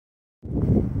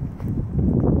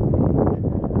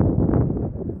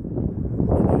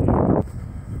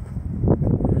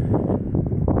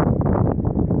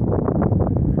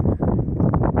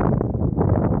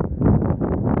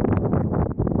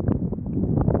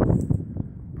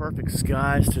perfect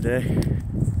skies today.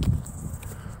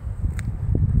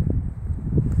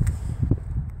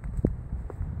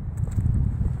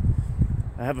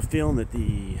 I have a feeling that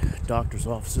the doctor's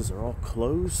offices are all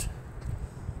closed.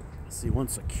 I see one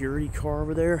security car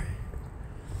over there.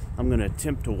 I'm going to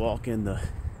attempt to walk in the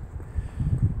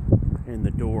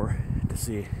door to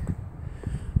see,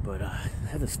 but I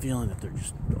have this feeling that they're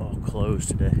just all closed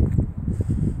today.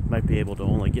 Might be able to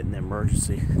only get in the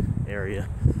emergency area.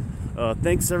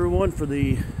 Thanks everyone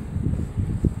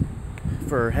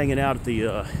for hanging out at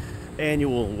the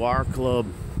annual Wire Club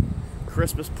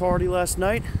Christmas party last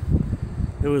night.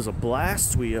 It was a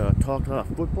blast. We talked a lot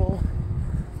of football,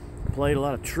 played a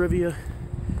lot of trivia,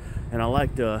 and I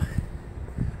liked, I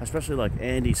especially like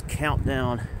Andy's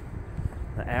countdown,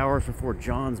 the hours before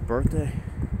John's birthday.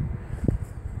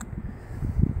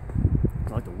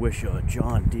 I'd like to wish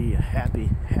John D a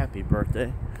happy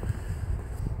birthday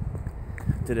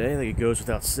today. I think it goes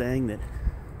without saying that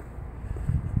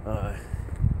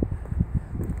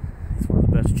he's one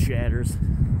of the best chatters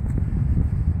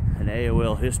in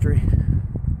AOL history.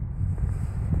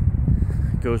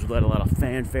 Goes without a lot of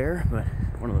fanfare, but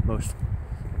one of the most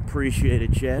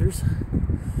appreciated chatters.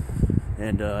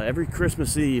 And every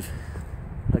Christmas Eve,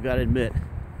 I gotta admit,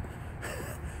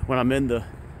 when I'm in the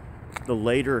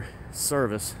later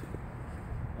service,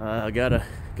 I gotta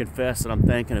confess that I'm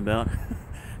thinking about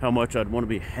how much I'd want to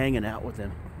be hanging out with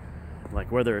him,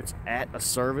 like whether it's at a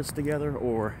service together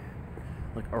or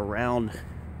like around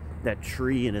that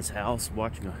tree in his house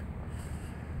watching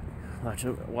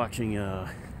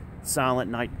Silent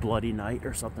Night, Bloody Night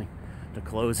or something to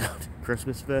close out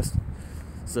Christmas Fest.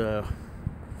 So,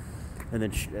 and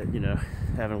then you know,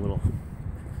 having a little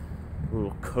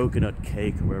coconut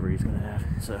cake or whatever he's gonna have.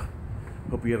 So,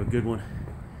 hope you have a good one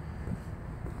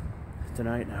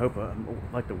tonight. And I hope I'd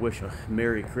like to wish a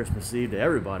Merry Christmas Eve to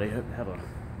everybody. Have a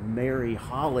merry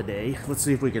holiday. Let's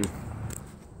see if we can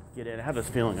get in. I have this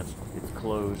feeling it's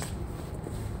closed.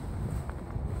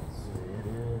 Let's see, it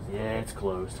is. Yeah, it's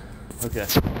closed. Okay,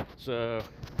 so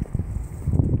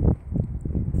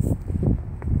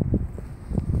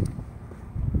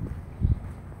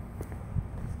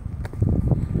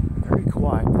very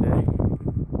quiet today.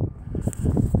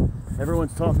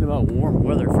 Everyone's talking about warm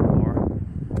weather for tomorrow.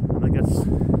 I guess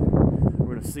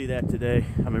we're going to see that today.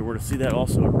 I mean, we're going to see that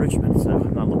also in Richmond, so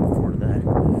I'm not looking forward to that.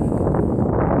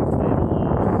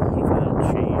 Hopefully that'll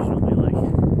change. It'll be like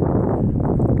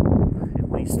at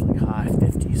least like high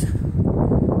 50s.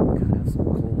 Have some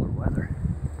colder weather,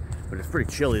 but it's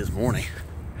pretty chilly this morning.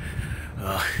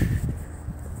 All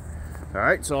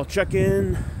right, so I'll check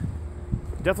in.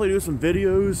 Definitely do some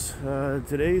videos.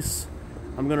 Tonight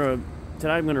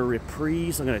I'm gonna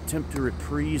reprise. I'm gonna attempt to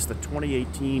reprise the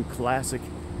 2018 classic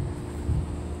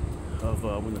of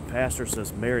when the pastor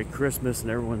says Merry Christmas and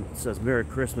everyone says Merry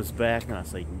Christmas back, and I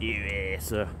say yeah.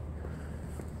 So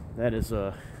that is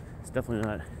it's definitely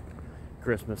not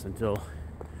Christmas until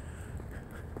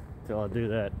I do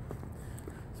that,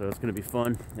 so it's gonna be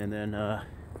fun. And then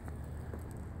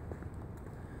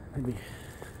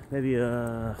maybe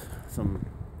some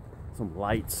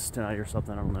lights tonight or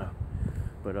something, I don't know.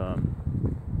 But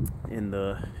in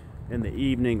the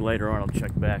evening later on, I'll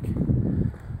check back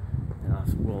and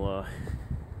we'll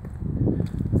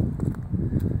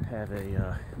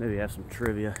maybe have some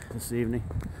trivia this evening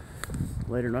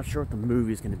later. Not sure what the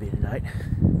movie's gonna be tonight,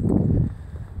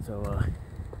 so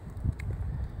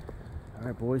all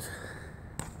right, boys.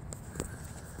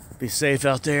 Be safe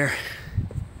out there.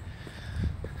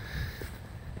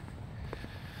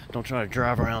 Don't try to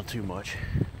drive around too much.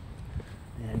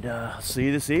 And I'll see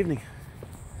you this evening.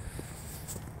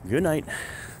 Good night.